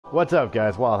What's up,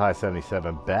 guys?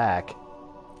 Wyldehigh77 back.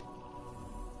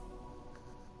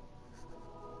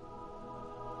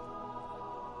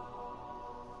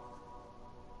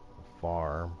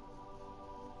 Farm.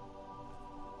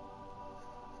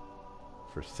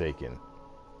 Forsaken.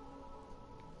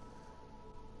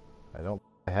 I don't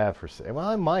have Forsaken. Well,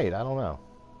 I might. I don't know.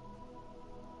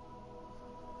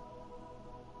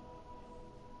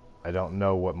 I don't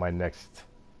know what my next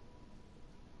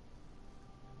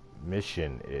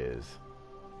mission is.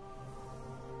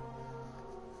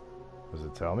 Does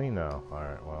it tell me? No.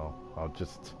 Alright, well,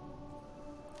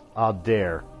 I'll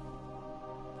dare.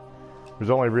 There's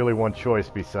only really one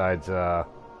choice besides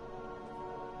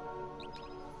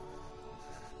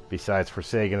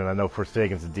Forsaken, and I know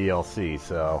Forsaken's a DLC,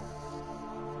 so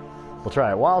we'll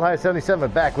try it.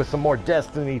 Wyldehigh77 back with some more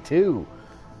Destiny 2.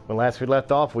 When last we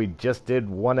left off, we just did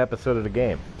one episode of the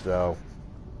game, so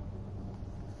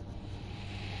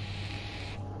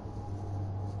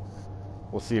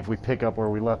we'll see if we pick up where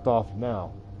we left off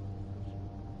now.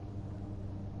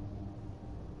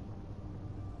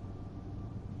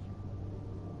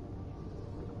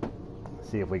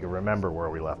 See if we can remember where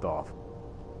we left off.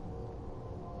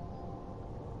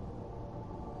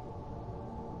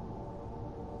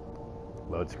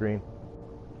 Load screen.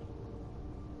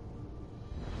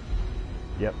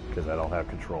 Yep, because I don't have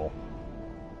control.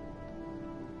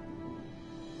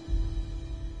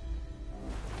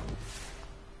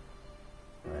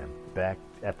 I'm back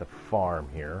at the farm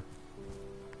here.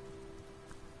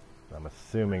 I'm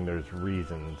assuming there's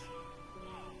reasons.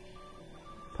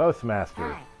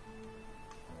 Postmaster. Hi.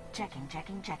 Checking.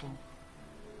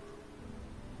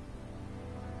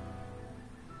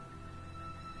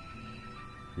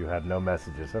 You have no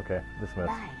messages. Okay, dismiss.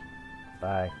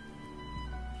 Bye.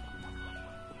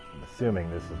 I'm assuming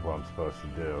this is what I'm supposed to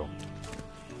do.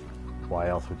 Why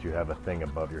else would you have a thing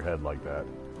above your head like that?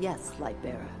 Yes,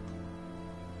 Lightbearer.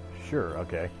 Sure,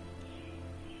 okay.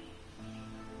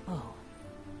 Oh.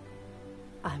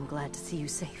 I'm glad to see you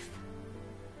safe.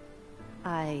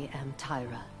 I am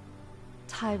Tyra.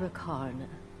 Tyra Karn.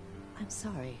 I'm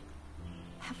sorry.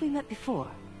 Have we met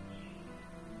before?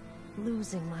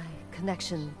 Losing my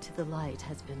connection to the light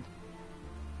has been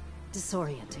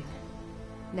disorienting.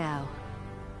 Now,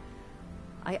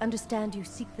 I understand you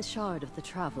seek the shard of the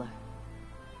Traveler.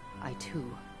 I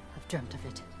too have dreamt of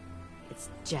it. Its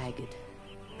jagged,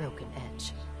 broken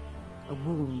edge. A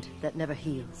wound that never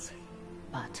heals.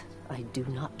 But I do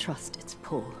not trust its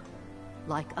pull.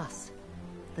 Like us,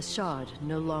 the shard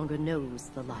no longer knows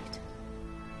the light.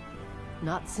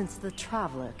 Not since the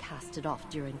Traveler cast it off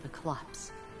during the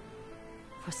collapse.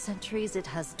 For centuries it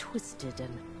has twisted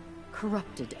and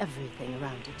corrupted everything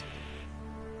around it.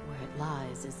 Where it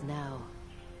lies is now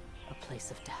a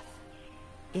place of death.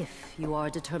 If you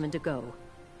are determined to go,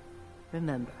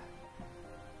 remember,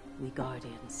 we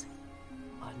Guardians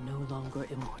are no longer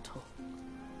immortal.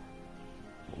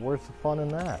 Where's the fun in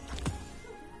that?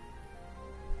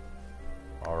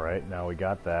 Alright, now we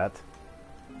got that.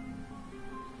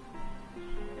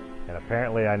 And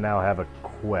apparently I now have a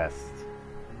quest.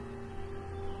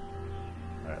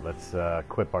 Alright, let's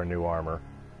equip our new armor.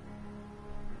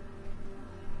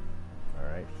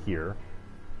 Alright, here.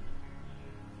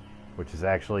 Which is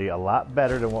actually a lot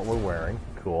better than what we're wearing.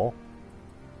 Cool.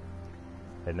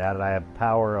 And now that I have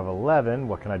power of 11,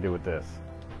 what can I do with this?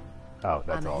 Oh,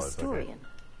 that's all. I'm a historian.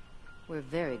 We're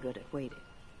very good at waiting.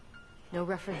 No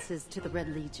references to the Red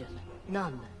Legion.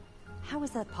 None. How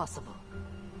is that possible?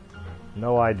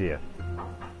 No idea.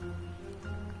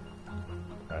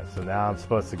 Alright, so now I'm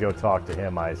supposed to go talk to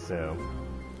him, I assume.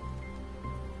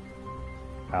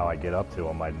 How I get up to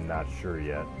him, I'm not sure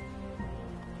yet.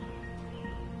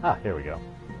 Ah, here we go.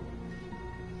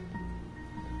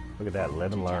 Look at that,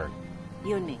 live and learn.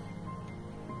 You and me.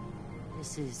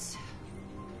 This is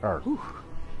Her.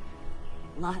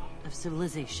 a lot of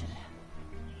civilization.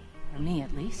 For me,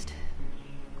 at least.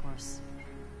 Of course,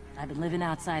 I've been living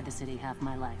outside the city half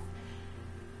my life.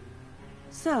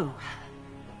 So,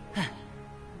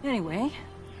 anyway,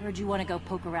 heard you want to go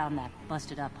poke around that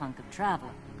busted-up hunk of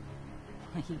travel.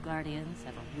 You Guardians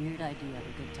have a weird idea of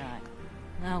a good time.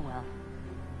 Oh well.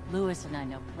 Lewis and I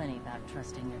know plenty about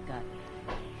trusting your gut.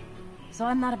 So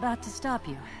I'm not about to stop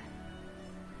you.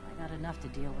 I got enough to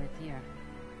deal with here.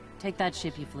 Take that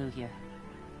ship you flew here.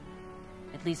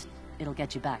 At least it'll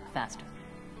get you back faster.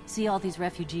 See all these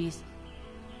refugees?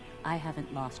 I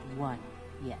haven't lost one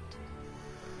yet.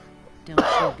 Don't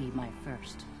you be my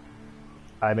first.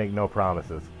 I make no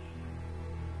promises.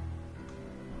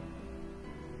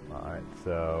 Alright,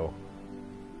 so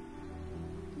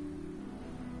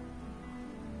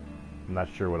I'm not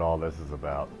sure what all this is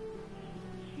about.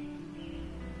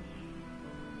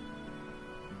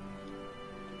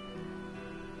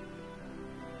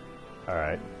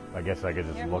 Alright. I guess I could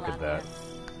just Careful look at out that. there.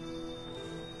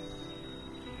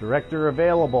 Director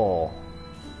available.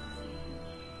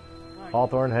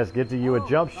 Hawthorne has gifted you a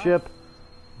jump ship,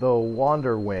 the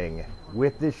Wander Wing.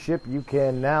 With this ship, you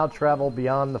can now travel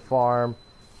beyond the farm,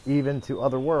 even to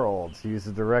other worlds. Use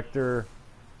the director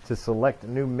to select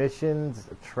new missions,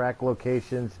 track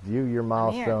locations, view your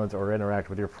milestones, or interact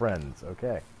with your friends.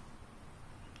 Okay.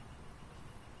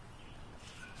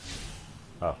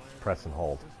 Oh, press and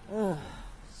hold. Ugh,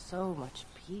 so much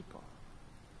people.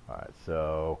 Alright,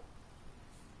 so...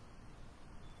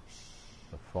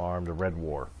 the farm, the Red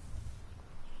War.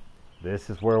 This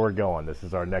is where we're going. This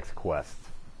is our next quest.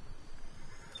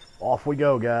 Off we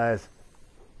go, guys.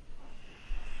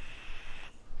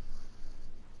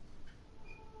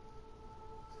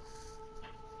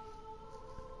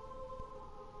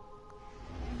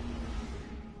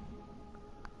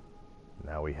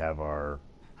 Now we have our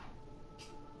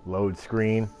load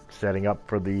screen setting up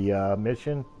for the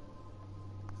mission.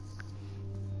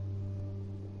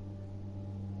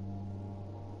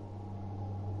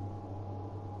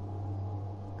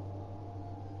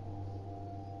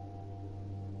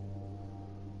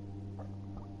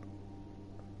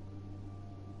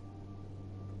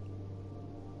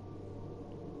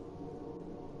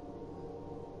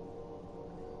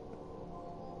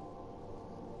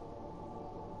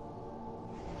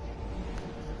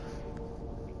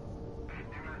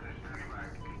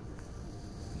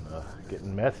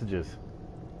 Getting messages.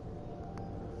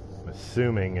 I'm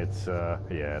assuming it's,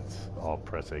 yeah, it's all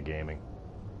Press A Gaming.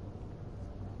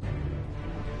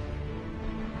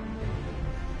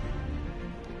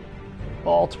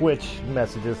 All Twitch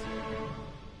messages.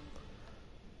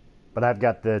 But I've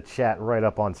got the chat right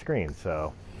up on screen,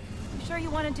 so... You sure you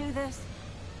want to do this?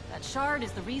 That shard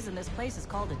is the reason this place is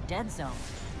called a dead zone.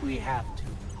 We have to,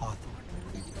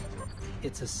 Hawthorne.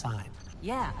 It's a sign.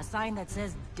 Yeah, a sign that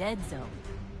says dead zone.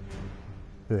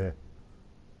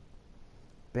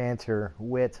 Banter,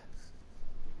 wit.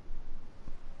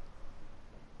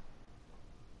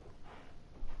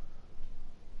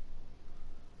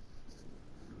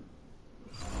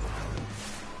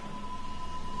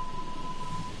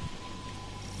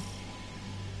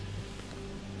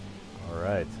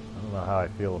 Alright, I don't know how I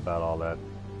feel about all that.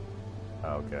 Oh,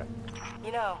 okay.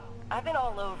 You know, I've been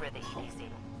all over the EDZ.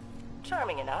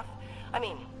 Charming enough. I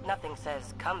mean, nothing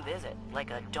says come visit,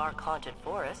 like a dark haunted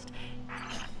forest.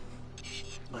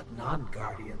 But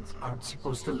non-guardians aren't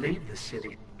supposed to leave the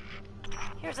city.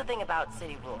 Here's the thing about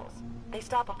city rules. They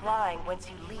stop applying once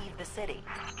you leave the city.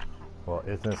 Well,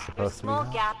 isn't it There's a supposed to be? small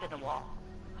gap in the wall.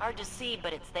 Hard to see,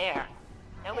 but it's there.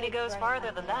 Nobody goes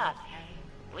farther than that.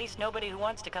 At least nobody who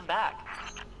wants to come back.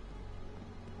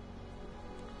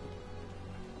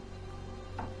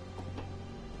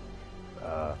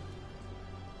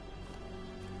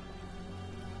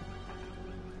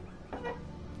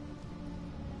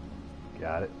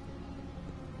 Got it.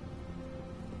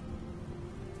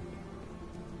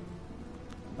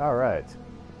 All right.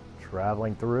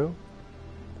 Traveling through,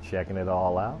 checking it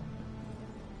all out.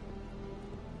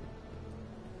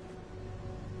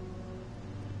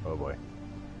 Oh boy.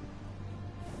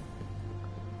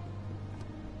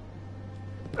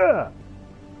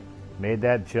 Made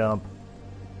that jump.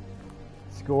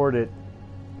 Scored it.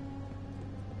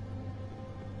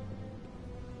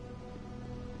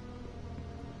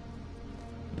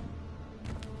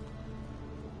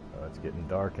 Oh, it's getting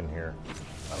dark in here.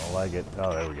 I don't like it.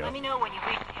 Oh, there we go. Let me know when you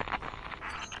reach.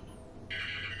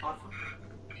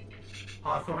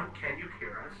 Hawthorne, can you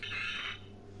hear us?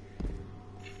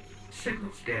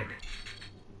 Signal's dead.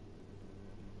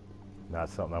 Not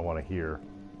something I want to hear.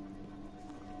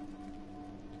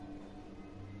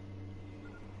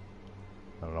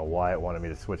 I don't know why it wanted me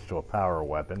to switch to a power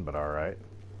weapon, but alright.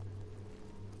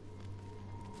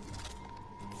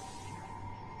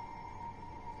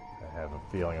 I have a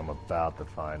feeling I'm about to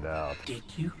find out. Did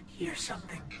you hear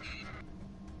something?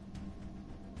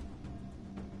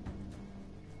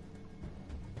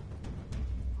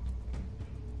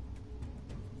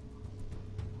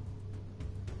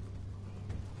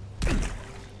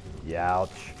 Youch.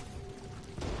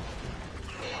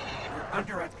 We're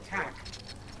under attack.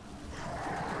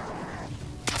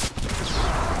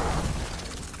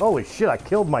 Holy shit, I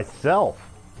killed myself.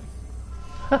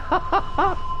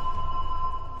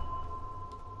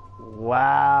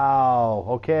 Wow.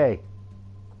 Okay.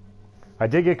 I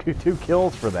did get 2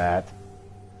 kills for that.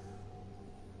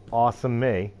 Awesome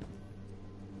me.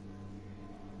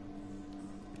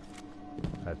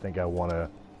 I think I want to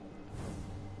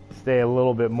stay a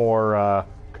little bit more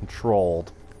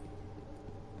controlled.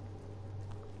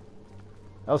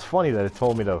 That was funny that it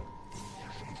told me to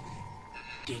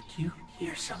Did you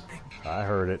hear something? I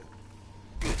heard it.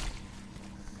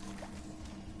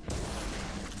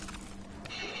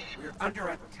 We're under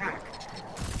attack.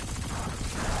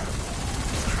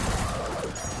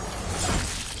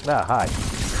 Ah, hi.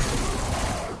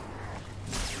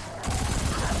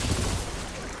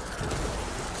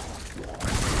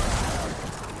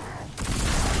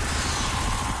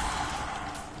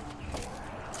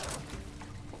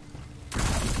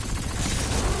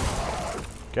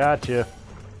 Gotcha.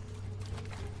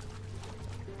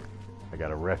 I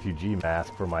got a refugee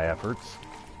mask for my efforts.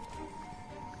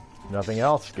 Nothing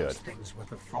else good. Those things were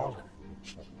the Fallen.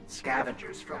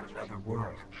 Scavengers from another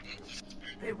world.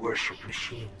 They worship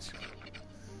machines.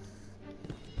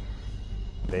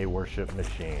 They worship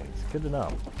machines. Good to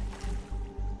know.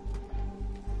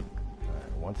 Alright,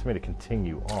 it wants me to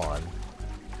continue on.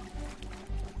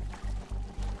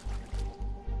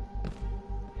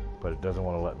 But it doesn't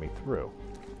want to let me through.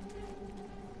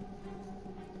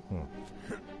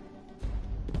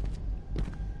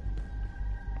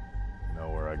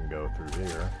 Nowhere I can go through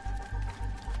here.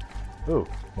 Ooh,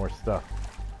 more stuff.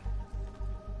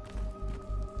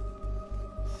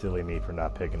 Silly me for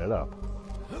not picking it up.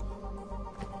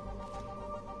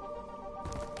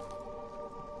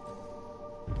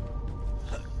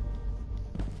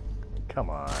 Come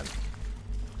on.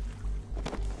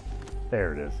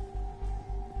 There it is.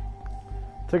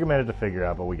 Took a minute to figure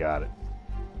out, but we got it.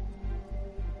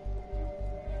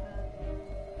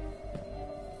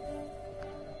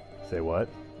 Say what?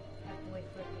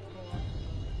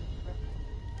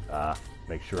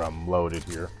 Make sure I'm loaded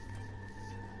here.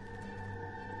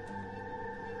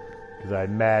 Because I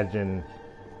imagine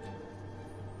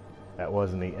that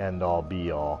wasn't the end-all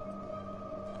be-all.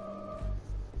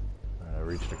 I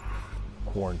reached a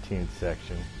quarantine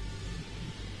section.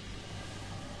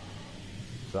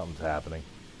 Something's happening.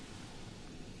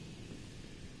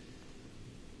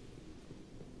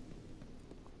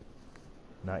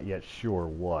 Not yet sure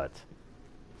what.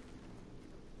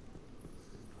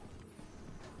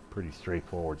 Pretty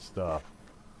straightforward stuff.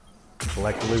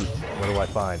 Collect loot. What do I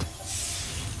find?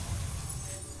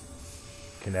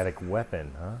 Kinetic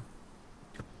weapon, huh?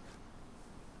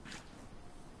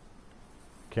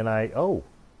 Can I... Oh!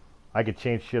 I could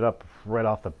change shit up right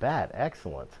off the bat.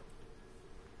 Excellent.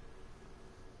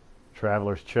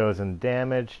 Traveler's chosen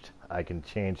damaged. I can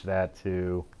change that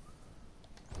to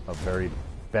a very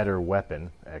better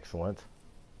weapon. Excellent.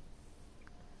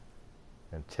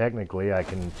 And technically I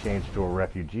can change to a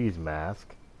refugee's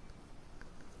mask,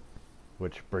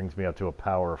 which brings me up to a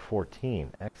power of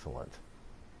 14. Excellent.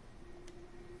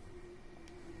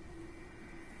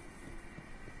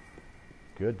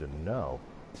 Good to know.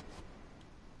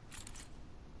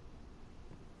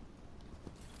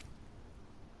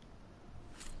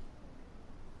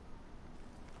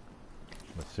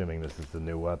 I'm assuming this is the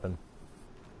new weapon.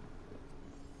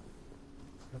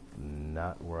 That's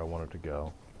not where I wanted to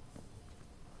go.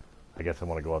 I guess I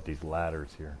want to go up these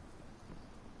ladders here.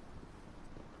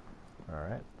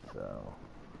 Alright, so...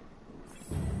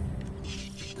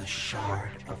 The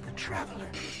Shard of the Traveler.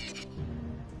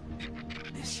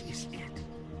 This is it.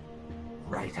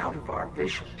 Right out of our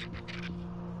vision.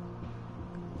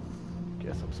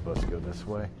 Guess I'm supposed to go this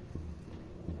way.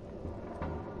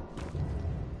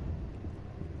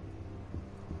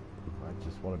 I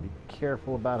just want to be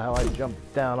careful about how I jump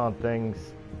down on things.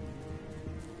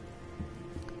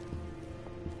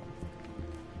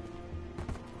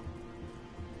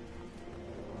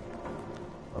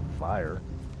 A fire.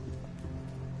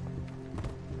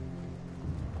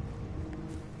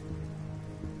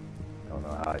 Don't know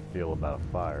how I feel about a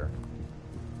fire.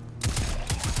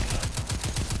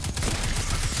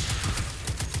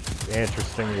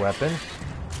 Interesting weapon.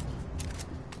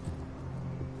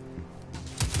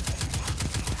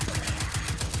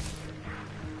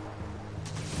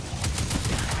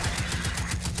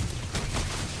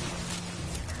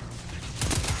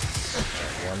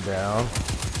 One down.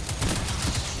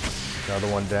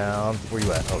 Another one down. Where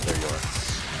you at? Oh, there you are.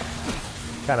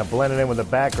 Kind of blending in with the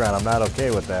background. I'm not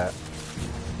okay with that.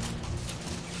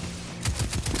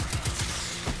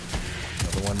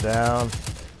 Another one down.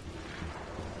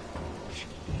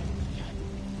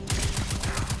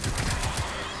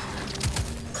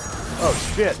 Oh,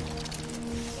 shit.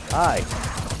 Hi.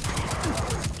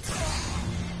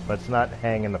 Let's not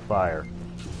hang in the fire.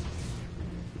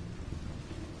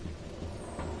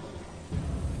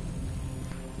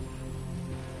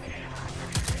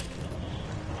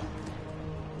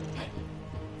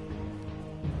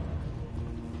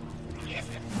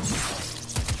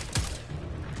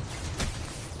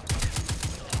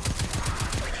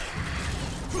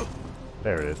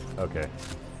 There it is. Okay.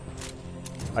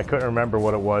 I couldn't remember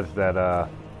what it was that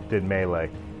did melee.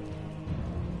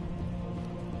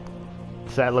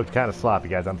 So that looked kind of sloppy,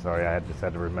 guys. I'm sorry. I just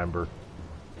had to remember,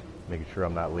 making sure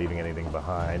I'm not leaving anything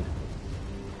behind.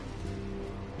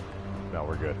 No,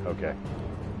 we're good. Okay.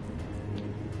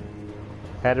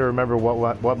 Had to remember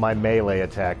what my melee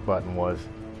attack button was.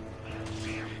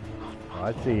 Oh,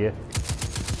 I see you.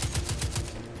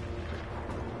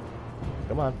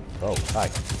 Come on. Oh, hi.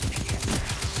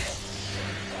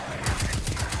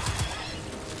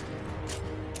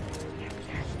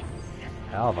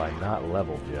 How have I not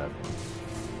leveled yet?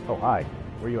 Oh, hi.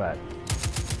 Where you at?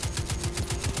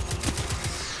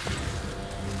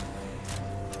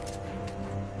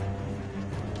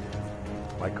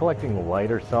 Am I collecting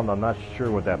light or something? I'm not sure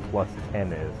what that plus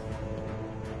 10 is.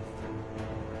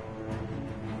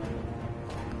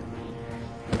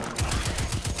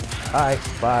 Hi.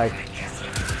 Bye.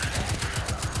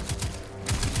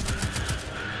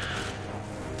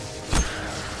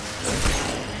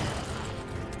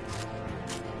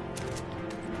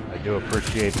 I do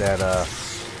appreciate that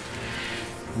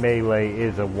melee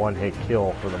is a one-hit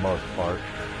kill for the most part.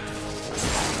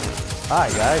 Hi,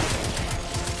 guys.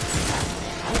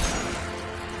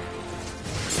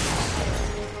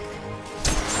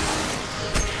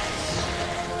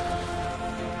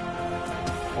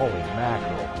 Holy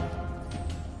mackerel.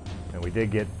 And we did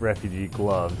get refugee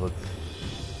gloves. Let's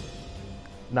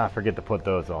not forget to put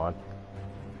those on,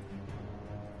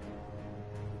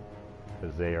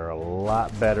 because they are a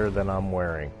lot better than I'm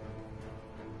wearing.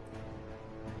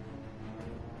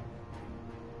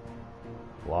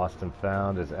 Lost and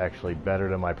Found is actually better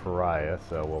than my Pariah,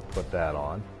 so we'll put that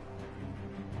on.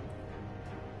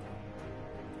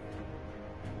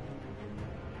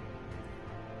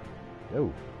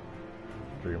 Oh,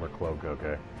 Dreamer Cloak,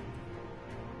 okay.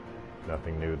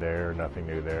 Nothing new there, nothing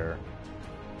new there.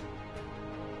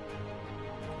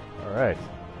 Alright.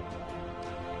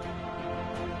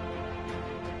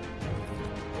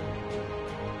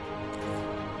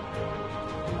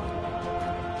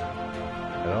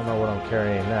 I don't know what I'm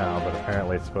carrying now, but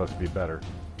apparently it's supposed to be better.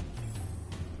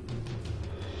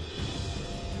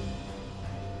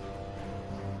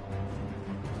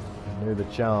 I knew the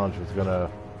challenge was gonna...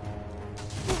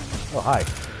 Oh, hi.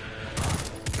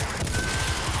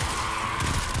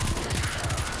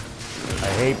 I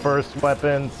hate burst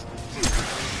weapons.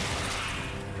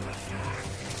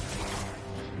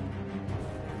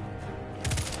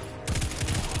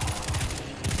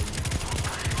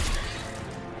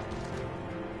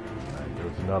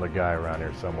 Another guy around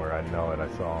here somewhere. I know it. I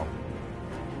saw him.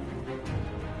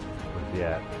 Where's he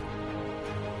at?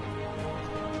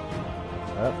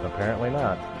 Oh, apparently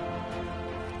not.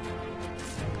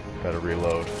 Gotta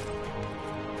reload.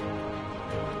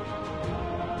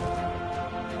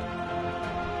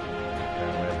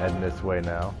 Okay, I'm heading this way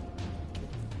now.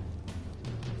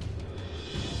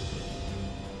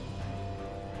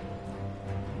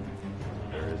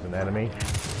 There is an enemy.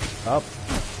 Up.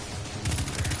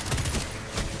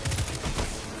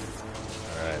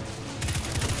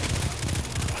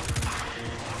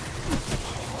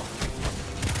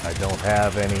 I don't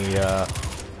have any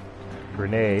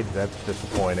grenades. That's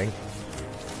disappointing.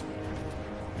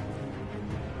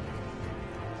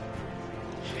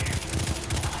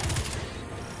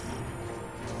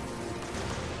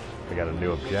 I got a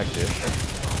new objective.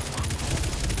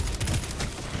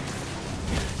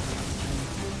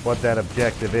 What that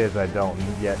objective is, I don't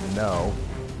yet know.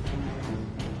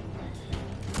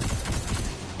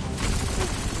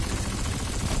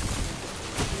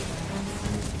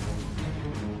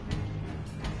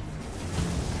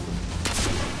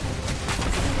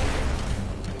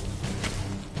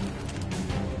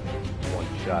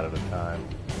 Shot at a time.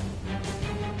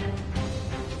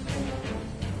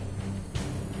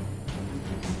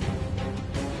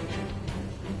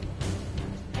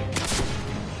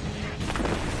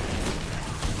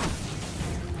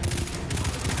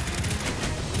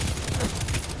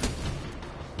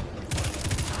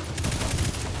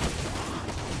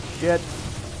 Shit.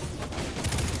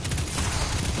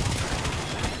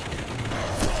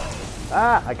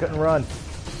 Ah, I couldn't run.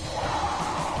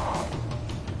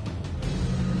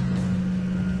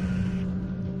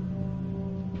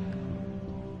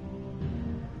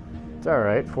 It's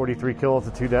alright, 43 kills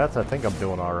and 2 deaths. I think I'm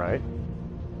doing alright.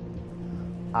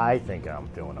 I think I'm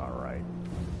doing alright.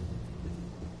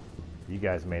 You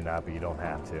guys may not, but you don't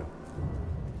have to.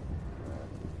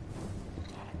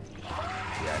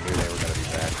 Yeah, I knew they were going to be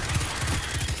back.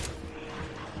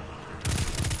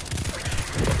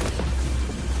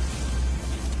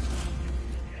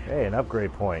 Hey, an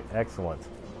upgrade point. Excellent.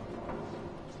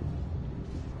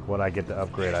 What I get to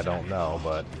upgrade, I don't know,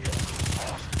 but...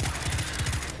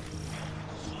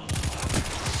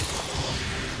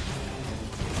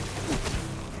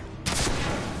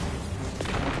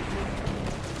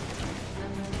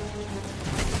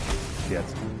 shit.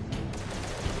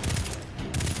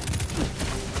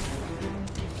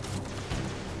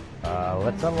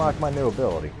 Let's unlock my new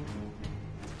ability.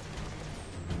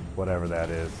 Whatever that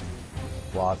is.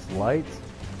 Lost light.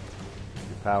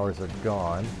 Your powers are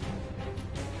gone.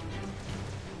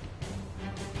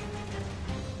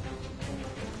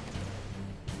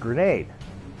 Grenade.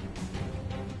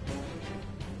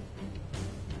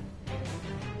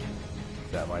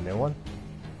 Is that my new one?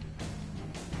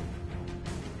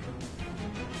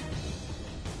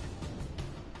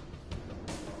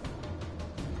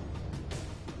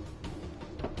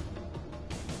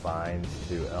 Binds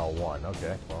to L1.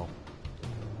 Okay, well.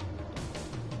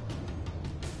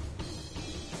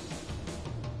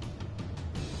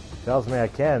 Tells me I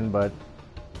can, but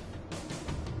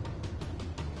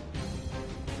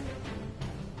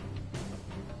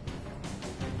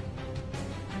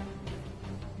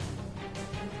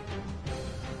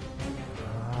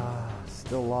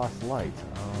still lost light.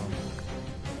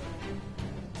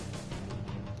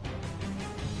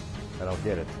 I don't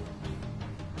get it.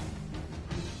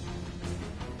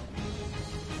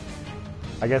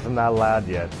 I guess I'm not allowed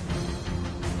yet.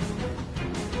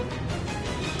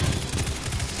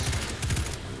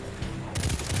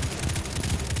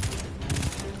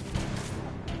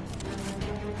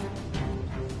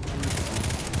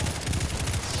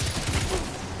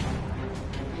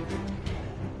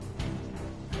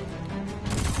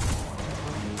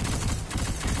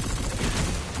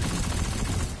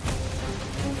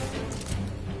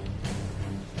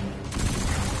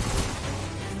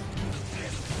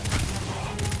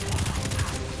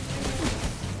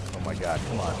 God,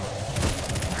 come on.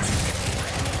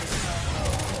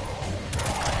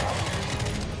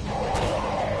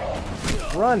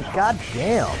 Run, god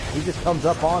damn. He just comes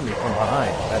up on me from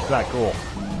behind. That's not cool.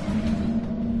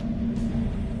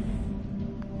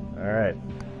 Alright.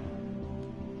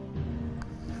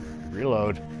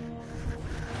 Reload.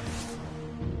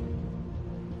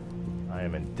 I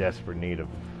am in desperate need of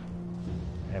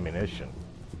ammunition.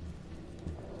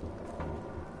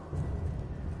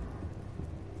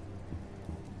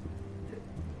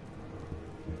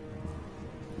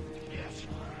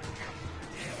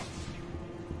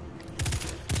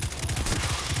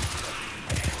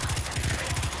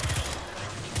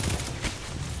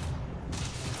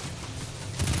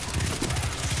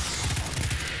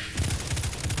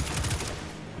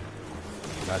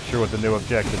 Not sure what the new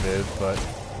objective is, but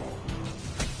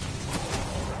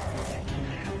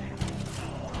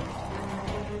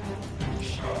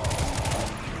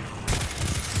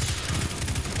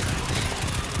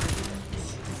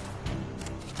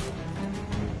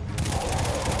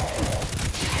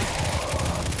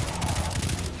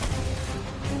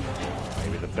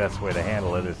maybe the best way to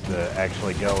handle it is to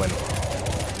actually go and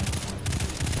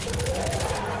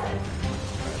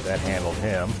that handled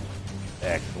him.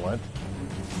 Excellent.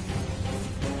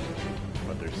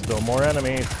 But there's still more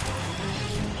enemies.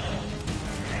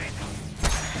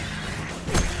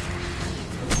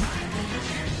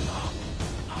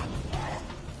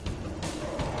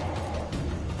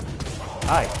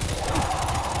 Hi.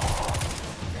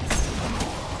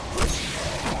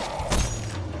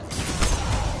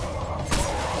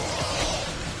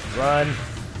 Run.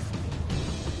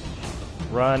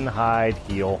 Run, hide,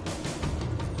 heal.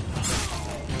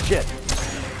 Shit.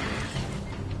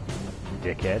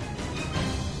 Dickhead.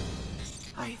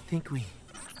 I think we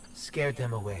scared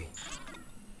them away.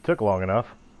 Took long enough.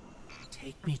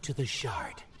 Take me to the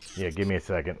shard. Yeah, give me a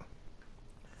second.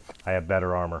 I have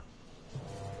better armor.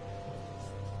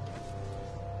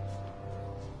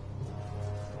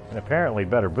 And apparently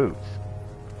better boots.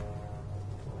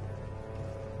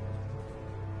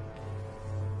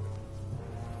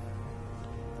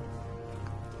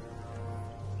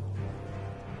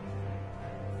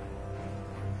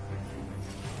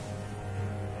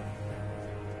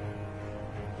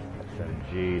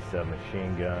 SMG,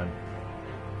 submachine gun.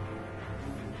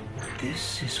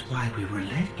 This is why we were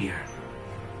led here.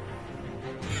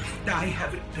 I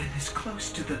haven't been as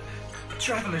close to the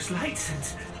Traveler's Light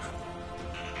since...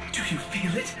 Do you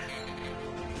feel it?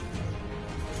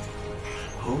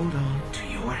 Hold on to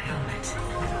your helmet.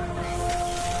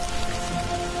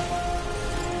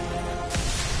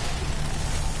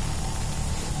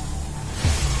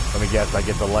 Let me guess, I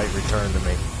get the light returned to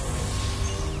me.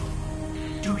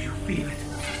 Do you feel it?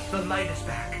 The light is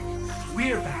back.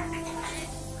 We're back.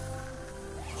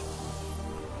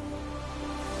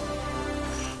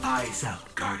 Eyes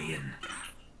out, Guardian.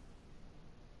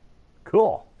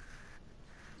 Cool.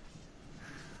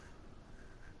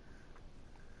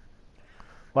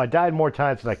 Well, I died more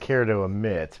times than I care to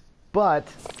admit, but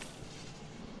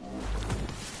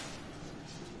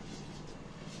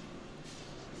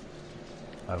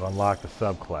I've unlocked the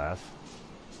subclass.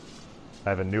 I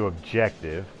have a new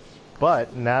objective.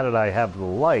 But now that I have the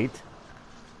light,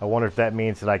 I wonder if that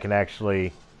means that I can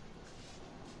actually...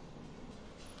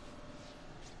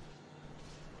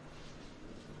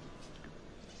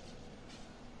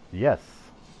 Yes.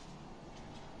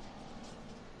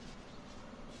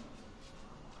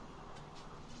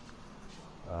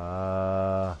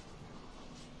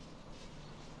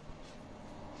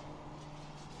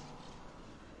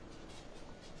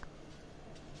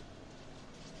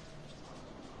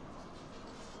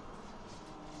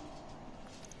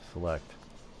 Select.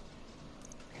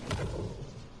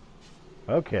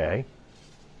 Okay.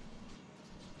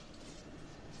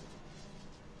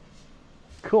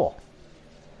 Cool.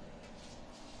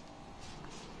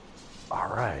 All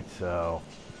right, so...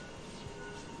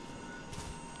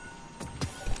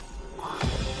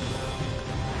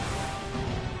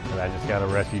 And I just got a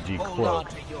refugee cloak.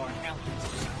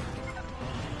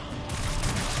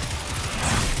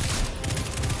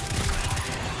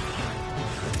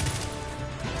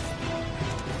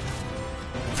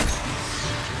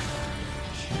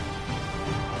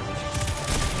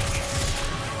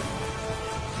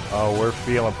 Oh, we're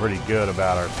feeling pretty good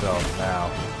about ourselves now.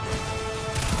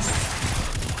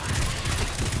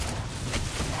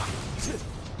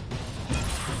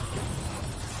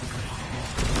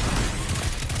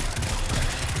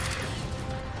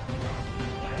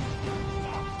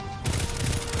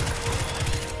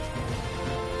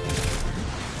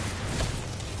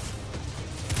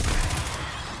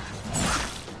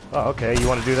 Oh, okay, you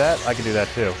want to do that? I can do that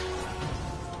too.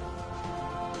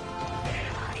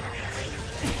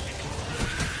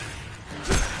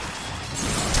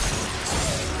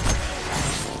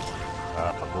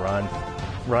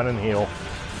 Run and heal.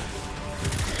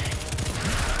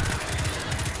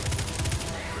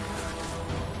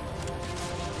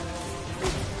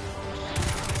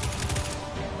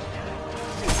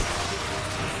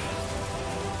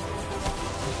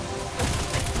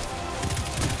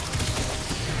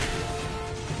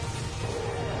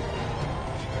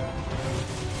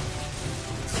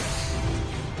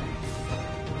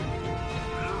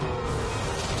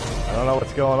 I don't know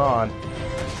what's going on.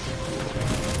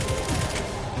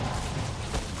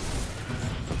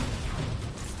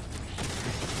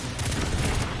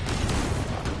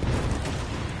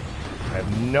 I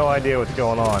have no idea what's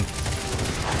going on.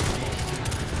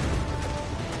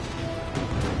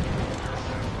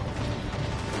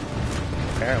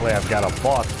 Apparently I've got a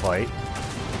boss fight.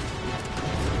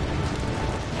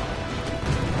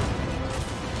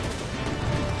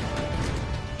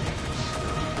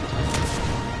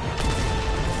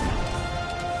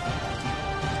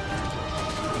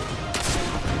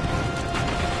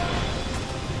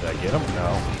 Did I get him?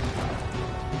 No.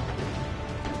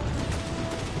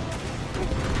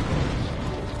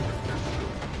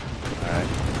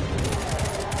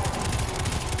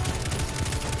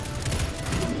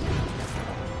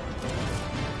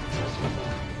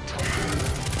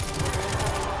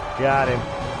 Got him.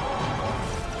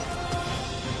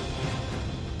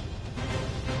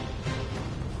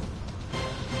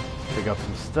 Pick up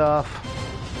some stuff.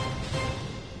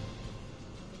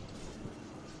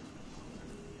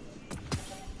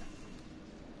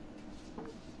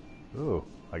 Ooh,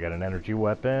 I got an energy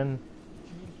weapon.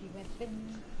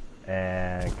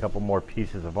 And a couple more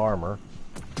pieces of armor.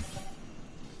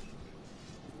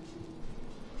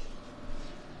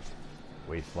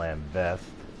 Wasteland vest.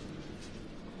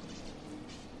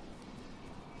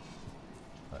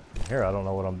 Here, I don't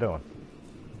know what I'm doing.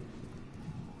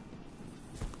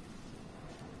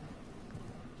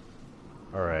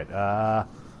 Alright,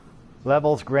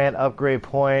 levels grant upgrade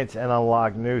points and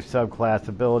unlock new subclass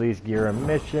abilities, gear, and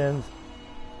missions.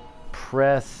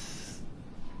 Press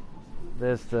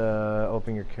this to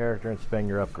open your character and spend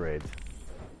your upgrades.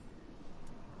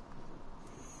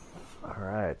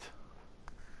 Alright.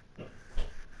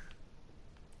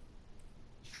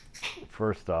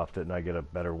 First off, didn't I get a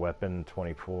better weapon?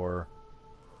 24.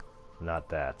 Not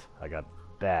that. I got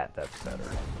that. That's better.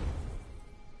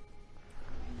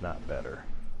 Not better.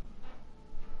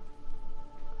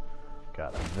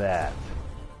 Got that.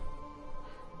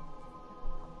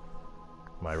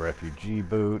 My refugee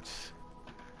boots.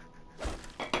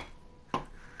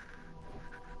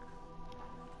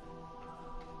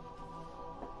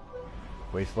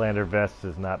 Wastelander vest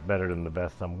is not better than the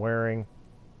vest I'm wearing.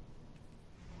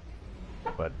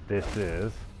 But this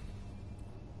is.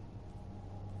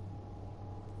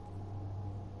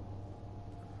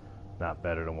 Not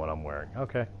better than what I'm wearing.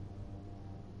 Okay.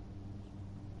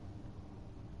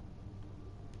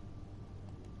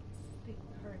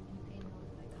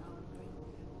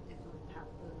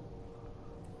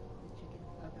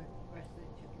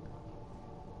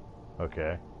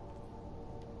 Okay.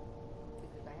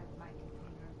 Because I have my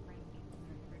container of brain meat in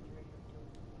the refrigerator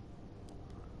too.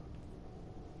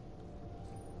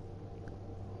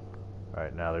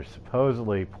 Alright, now there's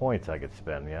supposedly points I could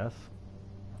spend, yes?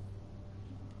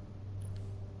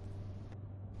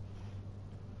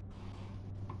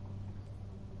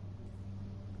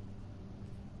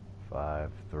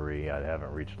 Five, 3. I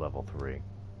haven't reached level 3.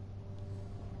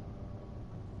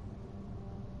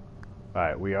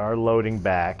 Alright, we are loading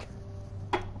back.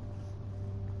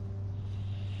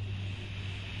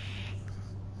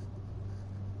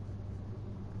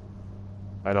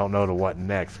 I don't know to what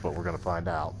next, but we're going to find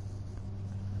out.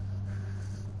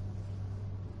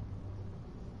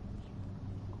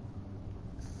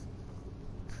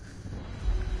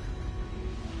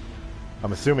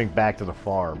 I'm assuming back to the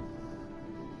farm.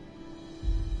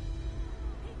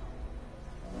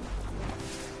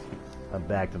 I'm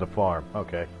back to the farm.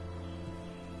 Okay.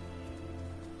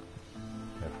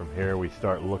 And from here we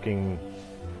start looking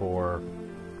for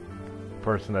the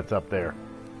person that's up there.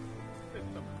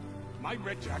 My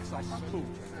red jacks are smooth.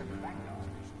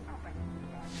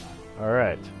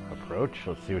 Alright. Approach.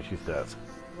 Let's see what she says.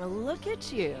 Well, look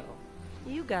at you.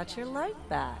 You got your life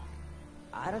back.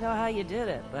 I don't know how you did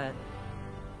it, but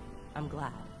I'm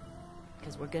glad.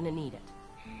 Because we're gonna need it.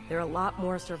 There are a lot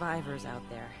more survivors out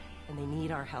there, and they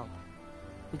need our help.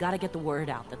 We gotta get the word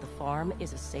out that the farm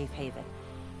is a safe haven.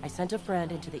 I sent a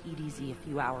friend into the EDZ a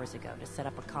few hours ago to set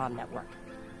up a comm network.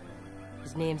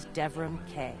 His name's Devram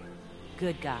K.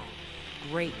 Good guy.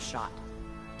 Great shot.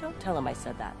 Don't tell him I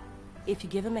said that. If you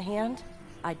give him a hand,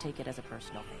 I'd take it as a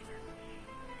personal favor.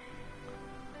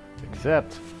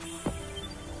 Accept.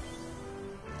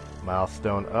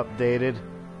 Milestone updated.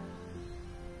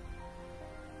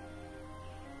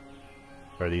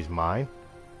 Are these mine?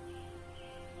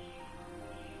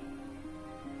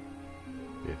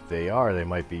 If they are, they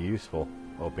might be useful.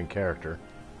 Open character.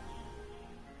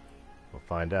 We'll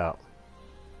find out.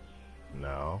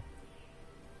 No.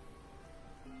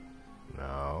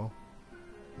 No.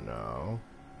 No.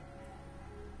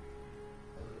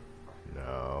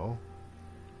 No.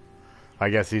 I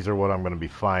guess these are what I'm going to be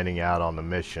finding out on the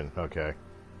mission. Okay.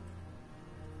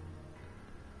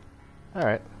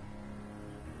 Alright.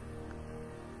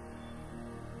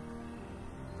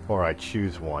 Or I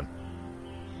choose one.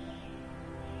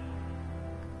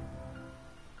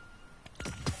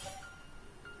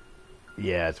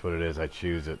 Yeah, that's what it is. I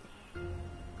choose it.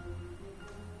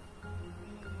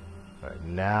 Alright,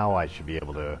 now I should be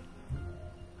able to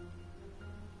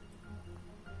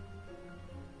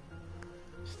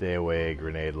stay away,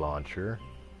 grenade launcher.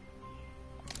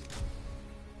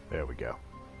 There we go.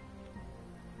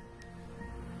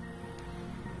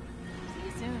 See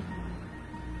you soon.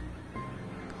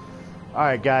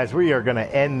 Alright guys, we are going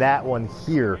to end that one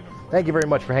here. Thank you very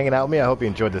much for hanging out with me. I hope you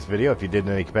enjoyed this video. If you did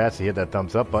in any capacity, hit that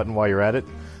thumbs up button while you're at it.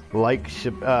 Like,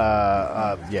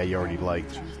 yeah, you already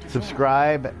liked.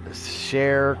 Subscribe,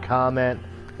 share, comment,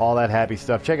 all that happy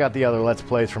stuff. Check out the other Let's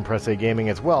Plays from Press A Gaming,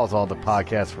 as well as all the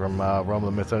podcasts from Realm of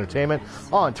the Myths Entertainment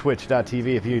on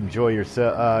Twitch.tv. If you enjoy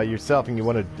yourself and you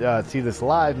want to see this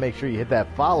live, make sure you hit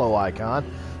that follow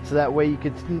icon, so that way you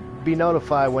can be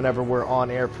notified whenever we're on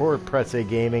air for Press A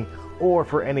Gaming, or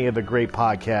for any of the great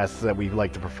podcasts that we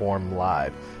like to perform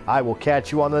live. I will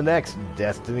catch you on the next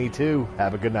Destiny 2.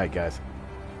 Have a good night, guys.